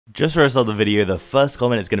Just for us on the video, the first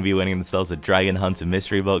comment is going to be winning themselves a Dragon Hunter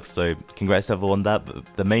mystery box, so congrats to everyone on that. But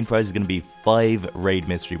the main prize is going to be 5 raid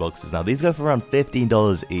mystery boxes. Now these go for around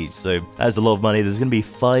 $15 each, so that's a lot of money. There's going to be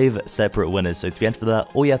 5 separate winners, so to be entered for that,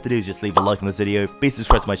 all you have to do is just leave a like on this video, be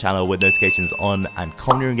subscribed to my channel with notifications on, and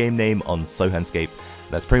comment your game name on SohanScape.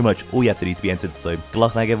 That's pretty much all you have to do to be entered, so good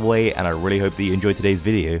luck in that giveaway, and I really hope that you enjoyed today's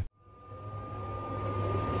video.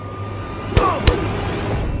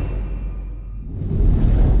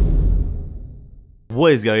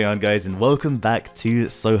 What is going on, guys, and welcome back to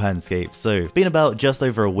SohanScape. So, it's been about just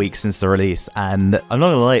over a week since the release, and I'm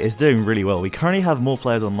not gonna lie, it's doing really well. We currently have more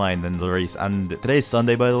players online than the release, and today's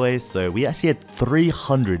Sunday, by the way, so we actually had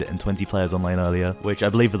 320 players online earlier, which I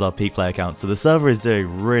believe is our peak player count. So the server is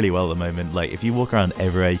doing really well at the moment. Like, if you walk around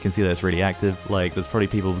everywhere, you can see that it's really active. Like, there's probably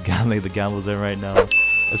people gambling the gamble zone right now.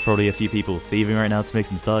 There's probably a few people thieving right now to make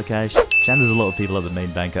some star cash. And there's a lot of people at the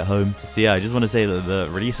main bank at home. So yeah, I just want to say that the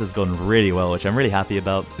release has gone really well, which I'm really happy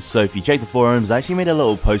about. So if you check the forums, I actually made a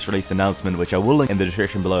little post-release announcement, which I will link in the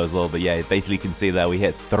description below as well. But yeah, basically you can see that we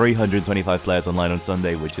hit 325 players online on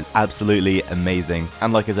Sunday, which is absolutely amazing.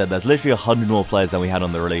 And like I said, there's literally 100 more players than we had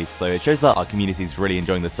on the release. So it shows that our community is really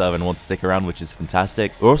enjoying the server and want to stick around, which is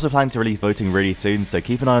fantastic. We're also planning to release voting really soon, so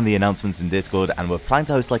keep an eye on the announcements in Discord, and we're planning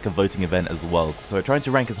to host like a voting event as well. So we're trying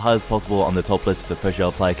to rank as high as possible on the top list to push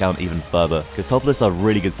our player count even further, because top lists are a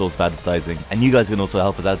really good source of advertising, and you guys can also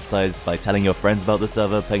help us advertise by telling your friends about the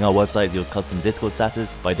server, putting our website as your custom Discord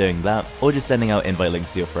status by doing that, or just sending out invite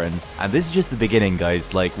links to your friends. And this is just the beginning,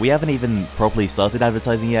 guys. Like, we haven't even properly started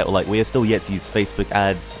advertising yet, or like we have still yet to use Facebook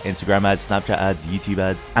ads, Instagram ads, Snapchat ads, YouTube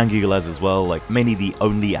ads, and Google ads as well. Like, mainly the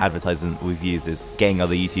only advertisement we've used is getting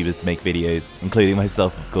other YouTubers to make videos, including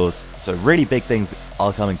myself, of course. So really big things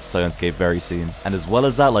are coming to SohanScape very soon. And as well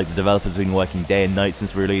as that, like, the developers have been working day and night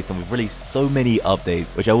since we released, and we've released so many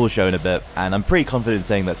updates, which I will show in a bit. And I'm pretty confident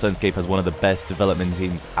saying that SohanScape has one of the best development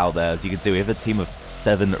teams out there. As you can see, we have a team of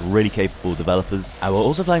 7 really capable developers. And we're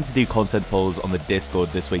also planning to do content polls on the Discord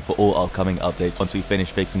this week for all upcoming updates once we finish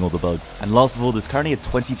fixing all the bugs. And last of all, there's currently a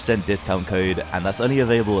 20% discount code, and that's only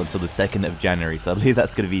available until the 2nd of January. So I believe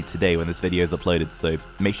that's going to be today when this video is uploaded. So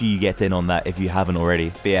make sure you get in on that if you haven't already.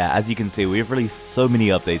 But yeah, as you can see, we've released so many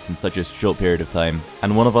updates in such a short period of time.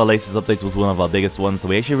 And one of our latest updates was one of our biggest ones. So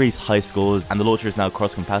we actually released high scores, and the launcher is now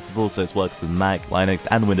cross-compatible, so it works with Mac, Linux,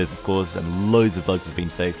 and Windows, of course, and loads of bugs have been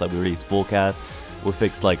fixed. Like, we released 4CAD, we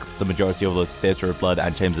fixed like the majority of the Theatre of Blood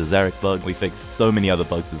and Chambers of Xeric bug. We fixed so many other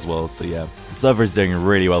bugs as well, so yeah. The server is doing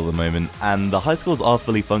really well at the moment, and the high scores are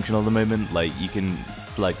fully functional at the moment. Like, you can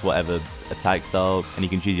select whatever attack style, and you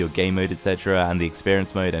can choose your game mode, etc., and the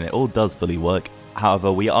experience mode, and it all does fully work.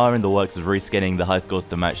 However, we are in the works of reskinning the high scores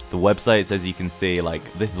to match the websites. As you can see, like,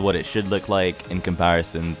 this is what it should look like in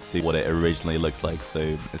comparison to what it originally looks like, so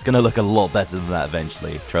it's gonna look a lot better than that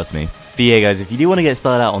eventually, trust me. But yeah, guys, if you do want to get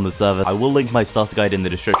started out on the server, I will link my starter guide in the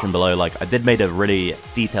description below. Like, I did make a really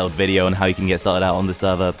detailed video on how you can get started out on the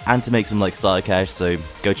server and to make some like starter cash, so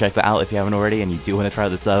go check that out if you haven't already and you do want to try out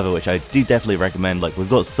the server, which I do definitely recommend. Like, we've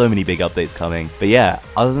got so many big updates coming. But yeah,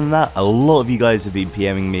 other than that, a lot of you guys have been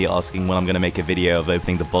PMing me asking when I'm going to make a video of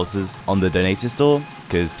opening the boxes on the donator store,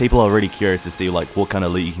 because people are really curious to see like what kind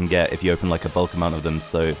of loot you can get if you open like a bulk amount of them.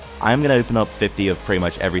 So I'm going to open up 50 of pretty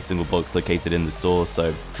much every single box located in the store.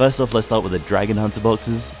 So first off, let's start with the Dragon Hunter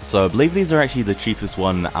boxes. So I believe these are actually the cheapest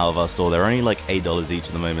one out of our store. They're only like $8 each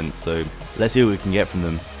at the moment, so let's see what we can get from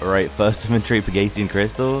them. Alright, first inventory, Pegasian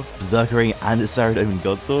Crystal, Berserker Ring, and a Saradomin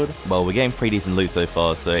Godsword. Well, we're getting pretty decent loot so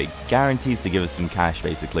far, so it guarantees to give us some cash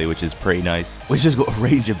basically, which is pretty nice. We just got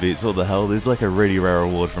Ranger Boots, what the hell? There's like a really rare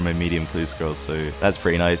reward from a medium clue scroll, so that's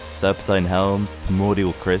pretty nice. Serpentine Helm,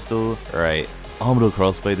 Primordial Crystal, alright. Armored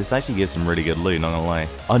Crossbow, this actually gives some really good loot, not gonna lie.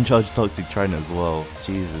 Uncharged Toxic Trident as well.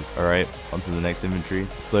 Jesus. Alright, on to the next inventory.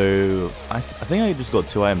 So, I think I just got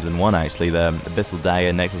 2 items in one actually there. Abyssal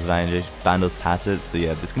Dagger, Necklace Vantage, Vandal's Tassets. So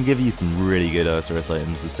yeah, this can give you some really good SRS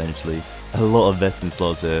items essentially. A lot of vesting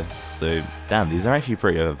slots here. So, damn, these are actually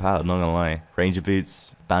pretty overpowered, not gonna lie. Ranger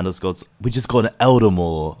Boots, Bandle Scots. We just got an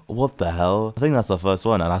Eldermore. What the hell? I think that's our first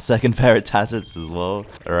one, and our second pair of Tassets as well.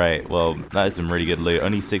 Alright, well, that is some really good loot.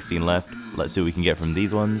 Only 16 left. Let's see what we can get from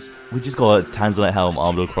these ones. We just got a Tanzanite Helm,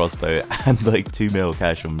 Armored Crossbow, and like 2 mil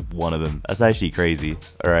cash from one of them. That's actually crazy.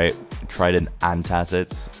 Alright, Trident and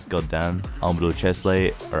Tassets. Goddamn. Armored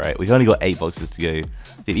Chestplate. Alright, we've only got 8 boxes to go.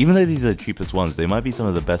 Dude, even though these are the cheapest ones, they might be some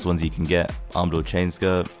of the best ones you can get. Armored Chain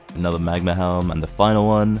Skirt, another Magma Helm, and the final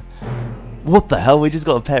one. What the hell? We just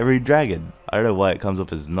got a Pet Rude Dragon. I don't know why it comes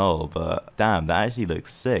up as null, but damn, that actually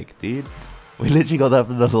looks sick, dude. We literally got that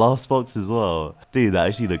from the last box as well. Dude, that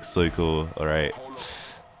actually looks so cool. Alright.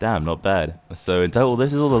 Damn, not bad. So in total,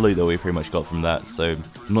 this is all the loot that we pretty much got from that, so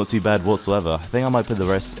not too bad whatsoever. I think I might put the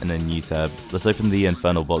rest in a new tab. Let's open the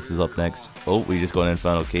infernal boxes up next. Oh, we just got an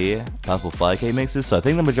infernal key, purple fire cape mixes, so I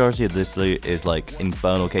think the majority of this loot is like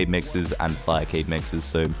infernal cape mixes and fire cape mixes,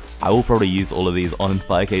 so I will probably use all of these on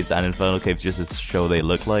fire capes and infernal capes just to show what they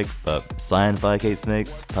look like, but cyan fire capes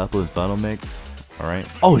mix, purple infernal mix. Alright.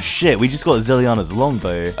 Oh shit, we just got Zilliana's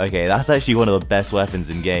longbow. Okay, that's actually one of the best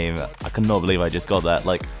weapons in game. I cannot believe I just got that.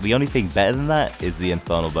 Like, the only thing better than that is the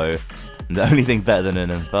infernal bow. And the only thing better than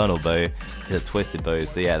an infernal bow is a twisted bow.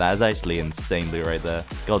 So yeah, that is actually insane loot right there.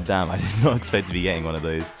 God damn, I did not expect to be getting one of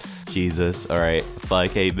those. Jesus. Alright,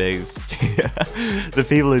 5k mix. The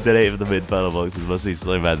people who donated for the infernal boxes must be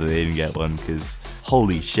so mad that they didn't get one, because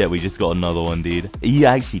holy shit, we just got another one, dude. Are you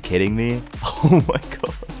actually kidding me? Oh my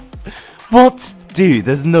god. What? Dude,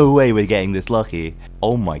 there's no way we're getting this lucky.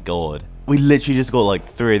 Oh my god. We literally just got like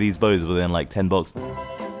 3 of these bows within like 10 bucks.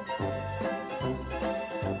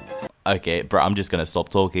 Okay, bro, I'm just gonna stop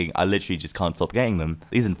talking. I literally just can't stop getting them.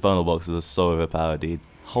 These infernal boxes are so overpowered, dude.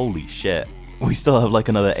 Holy shit. We still have like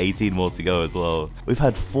another 18 more to go as well. We've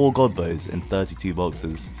had 4 god bows in 32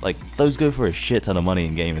 boxes. Like, those go for a shit ton of money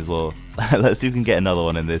in game as well. Let's see if we can get another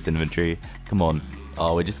one in this inventory. Come on.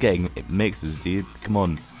 Oh, we're just getting mixes, dude. Come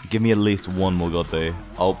on. Give me at least one more god bow.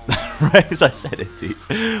 Oh, right as I said it,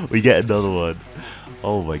 dude. We get another one.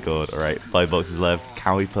 Oh my god. Alright, 5 boxes left.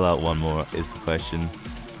 Can we pull out one more is the question.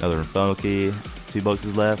 Another infernal key. 2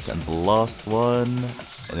 boxes left. And the last one,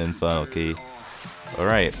 an infernal key.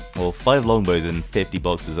 Alright, well, 5 longbows in 50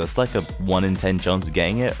 boxes. That's like a 1 in 10 chance of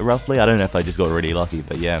getting it, roughly. I don't know if I just got really lucky,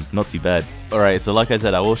 but yeah, not too bad. Alright, so like I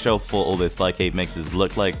said, I will show off what all those 5 cape mixes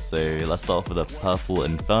look like. So let's start off with a purple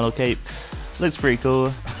infernal cape. Looks pretty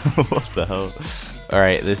cool. What the hell?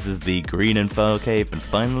 Alright, this is the green infernal cape, and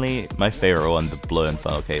finally, my favorite one, the blue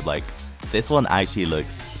infernal cape. Like, this one actually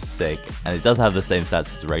looks sick, and it does have the same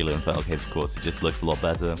stats as the regular infernal cape, of course. It just looks a lot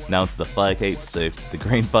better. Now to the fire capes. So the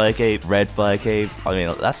green fire cape, red fire cape. I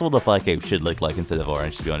mean, that's what the fire cape should look like instead of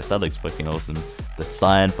orange, to be honest. That looks fucking awesome. The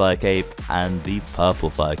cyan fire cape and the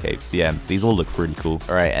purple fire capes. Yeah, these all look really cool.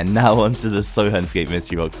 Alright, and now onto the SohanScape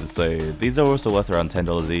mystery boxes. So these are also worth around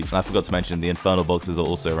 $10 each. And I forgot to mention the infernal boxes are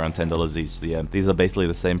also around $10 each. So yeah, these are basically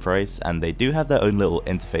the same price, and they do have their own little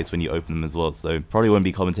interface when you open them as well. So probably won't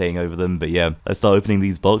be commentating over them, but yeah, let's start opening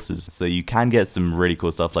these boxes. So you can get some really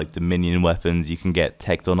cool stuff like Dominion weapons. You can get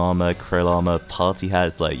Tecton armor, Krill armor, party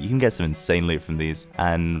hats. Like, you can get some insane loot from these.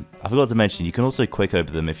 And I forgot to mention, you can also quick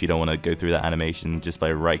open them if you don't want to go through that animation just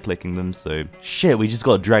by right clicking them. So shit, we just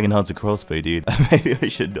got a Dragon Hunter crossbow, dude. Maybe I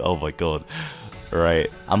should. Oh my god.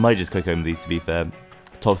 Alright, I might just quick open these, to be fair.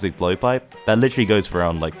 Toxic blowpipe, that literally goes for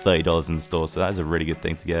around like $30 in the store, so that is a really good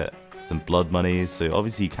thing to get. Some blood money, so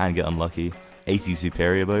obviously you can get unlucky. 80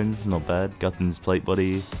 superior bones, not bad. Gutton's plate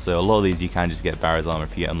body, so a lot of these you can just get Barra's armor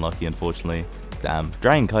if you get unlucky, unfortunately. Damn.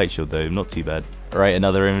 Dragon kite shield though, not too bad. Alright,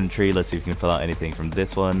 another inventory. Let's see if we can pull out anything from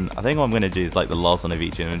this one. I think what I'm going to do is like the last one of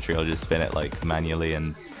each inventory, I'll just spin it like manually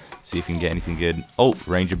and see if we can get anything good. Oh,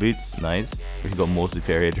 ranger boots, nice. We've got more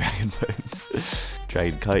superior dragon bones.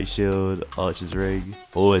 Dragon kite shield, archer's rig.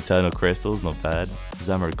 Oh, eternal crystals, not bad.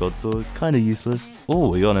 Zamor godsword, kind of useless. Oh,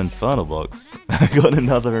 we got an infernal box. I got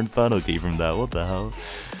another infernal key from that, what the hell?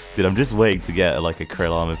 Dude, I'm just waiting to get like a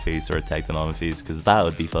Krill armor piece or a Tecton armor piece, because that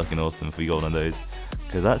would be fucking awesome if we got one of those.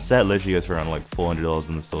 Because that set literally goes for around like $400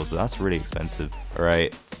 in the store, so that's really expensive.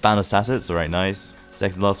 Alright, Banner Assets, alright, nice.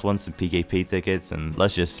 Second last one, some PKP tickets, and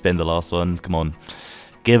let's just spin the last one. Come on,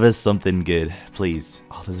 give us something good, please.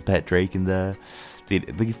 Oh, there's a pet Drake in there.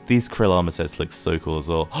 Dude, these Krill armor sets look so cool as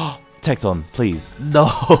well. Tecton, please. No!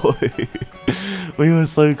 We were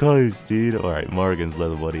so close, dude. Alright, Morrigan's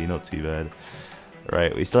leather body, not too bad.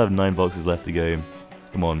 Alright, we still have 9 boxes left to go.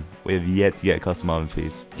 Come on, we have yet to get a custom armor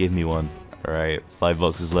piece. Give me one. Alright, 5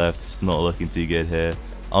 boxes left. It's not looking too good here.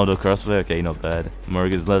 Armored crossbow, okay, not bad.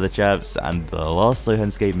 Morrigan's leather chaps, and the last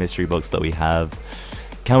SohanScape mystery box that we have.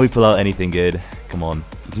 Can we pull out anything good? Come on.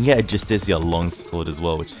 You can get a Justicia longsword as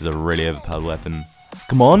well, which is a really overpowered weapon.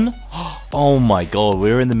 Come on! Oh my god,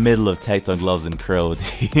 we were in the middle of Tecton gloves and Krill,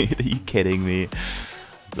 dude. Are you kidding me?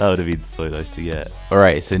 That would have been so nice to get.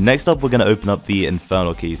 Alright, so next up we're going to open up the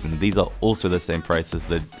Infernal keys, and these are also the same price as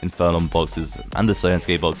the Infernal boxes and the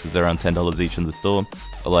SohanScape boxes. They're around $10 each in the store.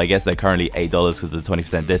 Although I guess they're currently $8 because of the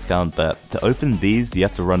 20% discount, but to open these you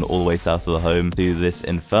have to run all the way south of the home to this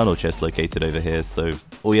Infernal chest located over here. So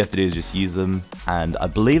all you have to do is just use them, and I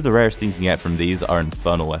believe the rarest thing you can get from these are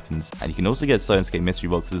Infernal weapons. And you can also get SohanScape mystery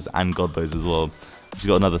boxes and god bows as well. We've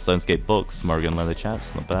got another SohanScape box, Morrigan leather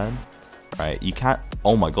chaps, not bad. Right, you can't.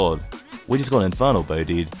 Oh my god. We just got an infernal bow,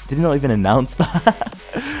 dude. Did he not even announce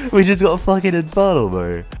that? We just got a fucking infernal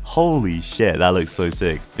bow. Holy shit, that looks so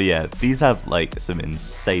sick. But yeah, these have like some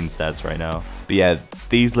insane stats right now. But yeah,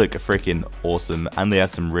 these look freaking awesome, and they have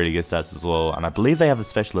some really good stats as well, and I believe they have a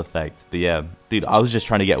special effect. But yeah, dude, I was just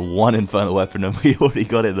trying to get one infernal weapon and we already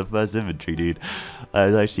got it in the first inventory, dude. That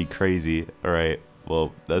is actually crazy. Alright,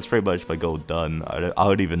 well, that's pretty much my goal done. I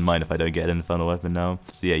wouldn't even mind if I don't get an infernal weapon now.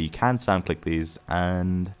 So yeah, you can spam click these,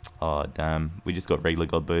 and oh damn, we just got regular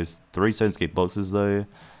god bows. 3 SohanScape boxes though,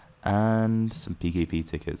 and some PKP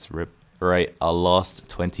tickets. Rip. Right, our last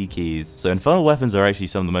 20 keys. So infernal weapons are actually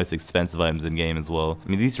some of the most expensive items in game as well. I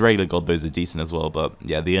mean, these regular god bows are decent as well, but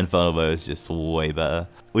yeah, the infernal bow is just way better.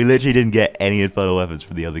 We literally didn't get any infernal weapons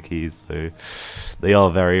from the other keys, so they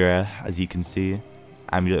are very rare, as you can see.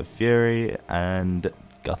 Amulet of Fury and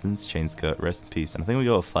Guthan's Chain Skirt, rest in peace. And I think we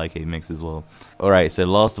got a 5k mix as well. Alright, so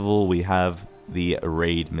last of all, we have the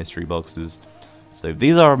raid mystery boxes. So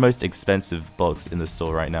these are our most expensive box in the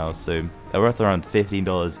store right now, so they're worth around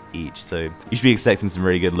 $15 each, so you should be expecting some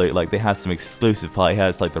really good loot. Like, they have some exclusive party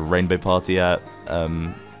hats, like the Rainbow Party hat,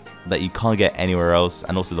 that you can't get anywhere else,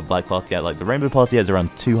 and also the Black Party hat. Like, the Rainbow Party hat is around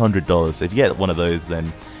 $200, so if you get one of those,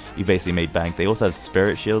 then you basically made bank. They also have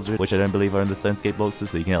Spirit Shields, which I don't believe are in the SohanScape boxes,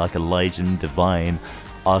 so you can get like a Legion, Divine,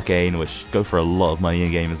 Arcane, which go for a lot of money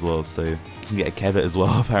in game as well, so you can get a Kevet as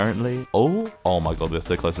well, apparently. Oh my god, we're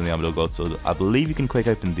so close on the Armored God Sword. I believe you can quick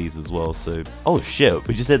open these as well, so... Oh shit,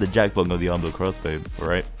 we just hit the jackpot of the Armored Crossbow,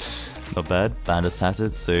 alright. Not bad. Bandit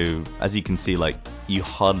Tattered, so as you can see, like, you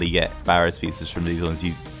hardly get Barrows pieces from these ones.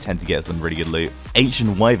 You tend to get some really good loot.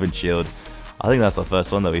 Ancient Wyvern Shield. I think that's our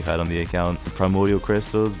first one that we've had on the account. Primordial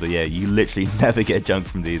Crystals, but yeah, you literally never get junk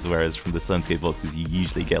from these, whereas from the SohanScape boxes, you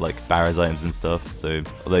usually get like Barrows items and stuff, so,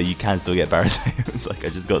 although you can still get Barrows items, like I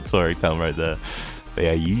just got Torix Helm right there. But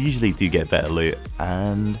yeah, you usually do get better loot.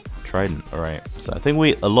 And Trident, alright. So I think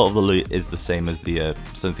a lot of the loot is the same as the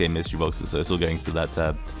SohanScape mystery boxes, so it's all going to that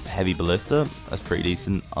tab. Heavy Ballista, that's pretty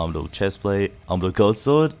decent. Armored Chestplate, Armored God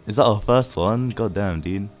Sword. Is that our first one? God damn,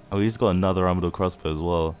 dude. Oh, we just got another Armored Crossbow as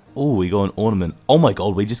well. Oh, we got an ornament. Oh my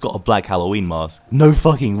god, we just got a black Halloween mask. No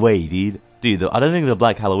fucking way, dude. Dude, I don't think the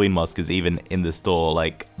black Halloween mask is even in the store.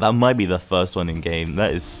 Like, that might be the first one in game.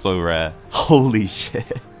 That is so rare. Holy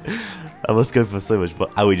shit. I must go for so much,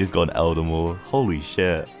 but we just got an Elder Maul. Holy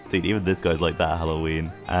shit. Dude, even this guy's like that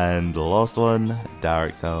Halloween. And the last one,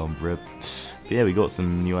 Derek's Helm, rip. But yeah, we got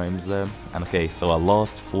some new items there. And okay, so our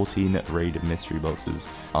last 14 raid mystery boxes.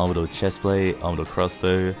 Armored Chestplate, Armored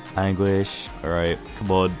Crossbow, Anguish. Alright,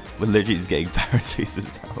 come on. We're literally just getting Barrows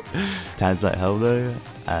pieces now. Tanzanite Helm though.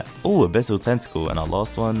 Oh, Abyssal Tentacle. And our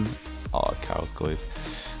last one, oh, Carol's Coif.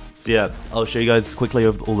 So yeah, I'll show you guys quickly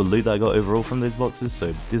all the loot that I got overall from those boxes.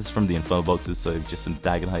 So this is from the Infernal boxes, so just some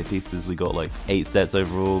Dagonite pieces. We got like 8 sets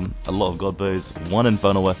overall, a lot of God bows, 1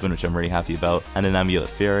 Infernal weapon, which I'm really happy about, and an Amulet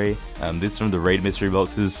Fury. This is from the Raid mystery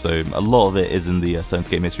boxes, so a lot of it is in the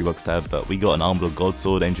SohanScape mystery box tab, but we got an Armored God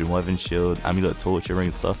Sword, Ancient Wyvern Shield, Amulet Torture, Ring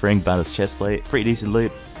of Suffering, Bandit's Chestplate, pretty decent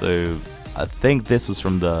loot. So I think this was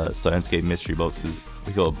from the SohanScape mystery boxes.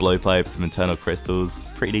 We got a Blowpipe, some internal crystals,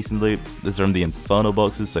 pretty decent loot. This is from the Infernal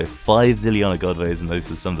boxes, so 5 Zillion God bows, and those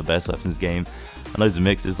are some of the best weapons in the game. And loads of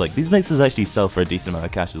mixes, like these mixes actually sell for a decent amount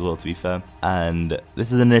of cash as well, to be fair. And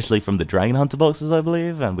this is initially from the Dragon Hunter boxes, I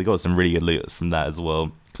believe, and we got some really good loot from that as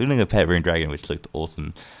well, including a Pet Rune Dragon, which looked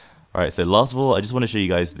awesome. Alright, so last of all, I just want to show you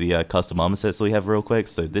guys the custom armor sets that we have real quick.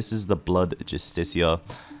 So this is the Blood Justicia,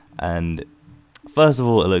 and first of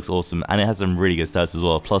all, it looks awesome, and it has some really good stats as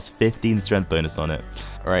well, plus 15 strength bonus on it.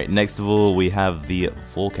 Alright, next of all, we have the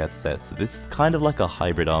Volkath set. So this is kind of like a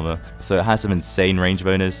hybrid armor. So it has some insane range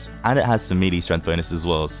bonus, and it has some melee strength bonus as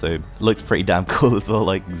well. So it looks pretty damn cool as well,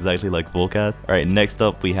 like exactly like Volkath. Alright, next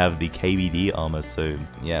up, we have the KBD armor. So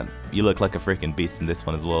yeah, you look like a freaking beast in this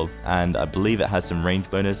one as well. And I believe it has some range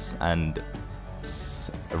bonus and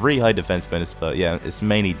a really high defense bonus, but yeah, it's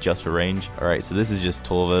mainly just for range. Alright, so this is just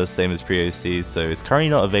Torva, same as pre-OC, so it's currently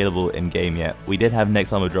not available in game yet. We did have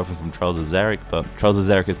next armor dropping from Trials of Zarek, but Trials of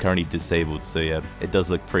Zarek is currently disabled, so yeah, it does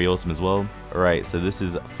look pretty awesome as well. Alright, so this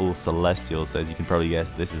is full Celestial, so as you can probably guess,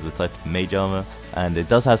 this is a type of mage armor, and it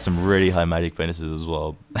does have some really high magic bonuses as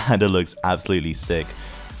well, and it looks absolutely sick.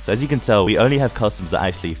 So as you can tell, we only have customs that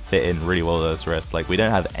actually fit in really well with SohanRS. Like, we don't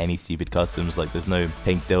have any stupid customs, like there's no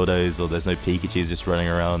pink dildos or there's no Pikachus just running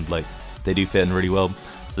around. Like, they do fit in really well.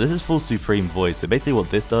 So this is full Supreme Void. So basically what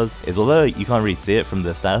this does is, although you can't really see it from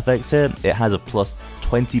the stat effects here, it has a plus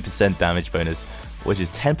 20% damage bonus which is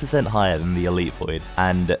 10% higher than the elite void,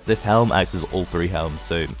 and this helm acts as all 3 helms,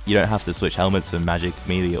 so you don't have to switch helmets for magic,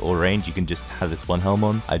 melee or range. You can just have this one helm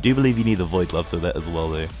on. I do believe you need the void gloves with it as well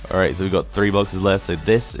though. Alright, so we've got 3 boxes left. So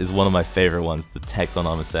this is one of my favorite ones, the Tecton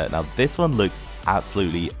armor set. Now this one looks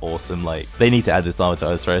absolutely awesome. Like, they need to add this armor to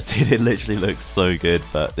OSRS, dude. It literally looks so good.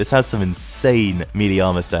 But this has some insane melee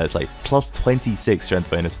armor stats, like plus 26 strength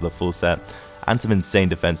bonus for the full set, and some insane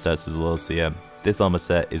defense stats as well. So yeah, this armor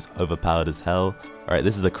set is overpowered as hell. Alright,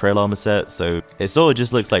 this is the Krill armor set, so it sort of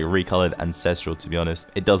just looks like recolored Ancestral, to be honest.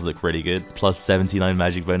 It does look really good, plus 79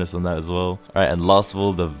 magic bonus on that as well. Alright, and last of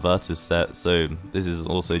all, the Virtus set, so this is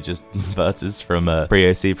also just Virtus from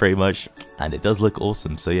pre-OC pretty much, and it does look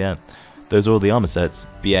awesome, so yeah. Those are all the armor sets.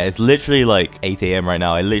 But yeah, it's literally like 8 AM right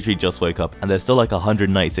now. I literally just woke up and there's still like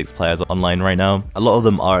 196 players online right now. A lot of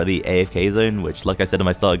them are at the AFK zone, which, like I said in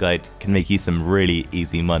my starter guide, can make you some really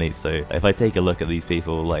easy money. So if I take a look at these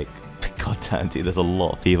people, like, god damn dude, there's a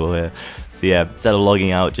lot of people here. So yeah, instead of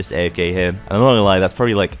logging out, just AFK here. And I'm not gonna lie, that's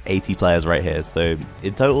probably like 80 players right here. So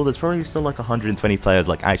in total, there's probably still like 120 players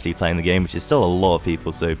like actually playing the game, which is still a lot of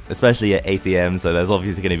people. So especially at 8 AM, so there's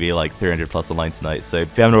obviously gonna be like 300 plus online tonight. So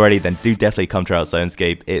if you haven't already, then do definitely come try out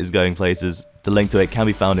SohanScape. It is going places. The link to it can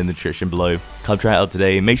be found in the description below. Come try it out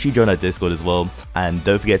today. Make sure you join our Discord as well. And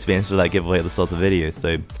don't forget to be entered for that giveaway at the start of the video.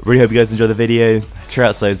 So really hope you guys enjoyed the video. Try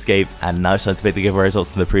out SohanScape. And now it's time to pick the giveaway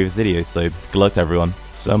results from the previous video. So good luck to everyone.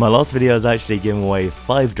 So my last video is actually giving away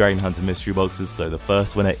 5 Dragon Hunter mystery boxes. So the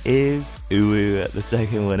first winner is Uwu. The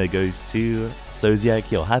second winner goes to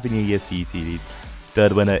Soziak. Yo, happy New Year to you, TD.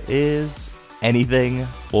 Third winner is Anything.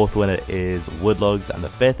 Fourth winner is Woodlogs, and the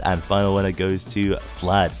 5th and final winner goes to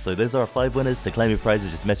Sprad. So those are our 5 winners. To claim your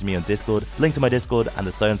prizes, just message me on Discord. Link to my Discord and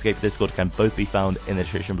the SohanScape Discord can both be found in the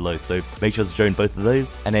description below, so make sure to join both of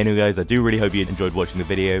those. And anyway guys, I do really hope you enjoyed watching the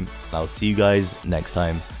video. I'll see you guys next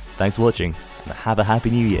time. Thanks for watching and have a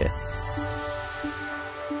happy new year.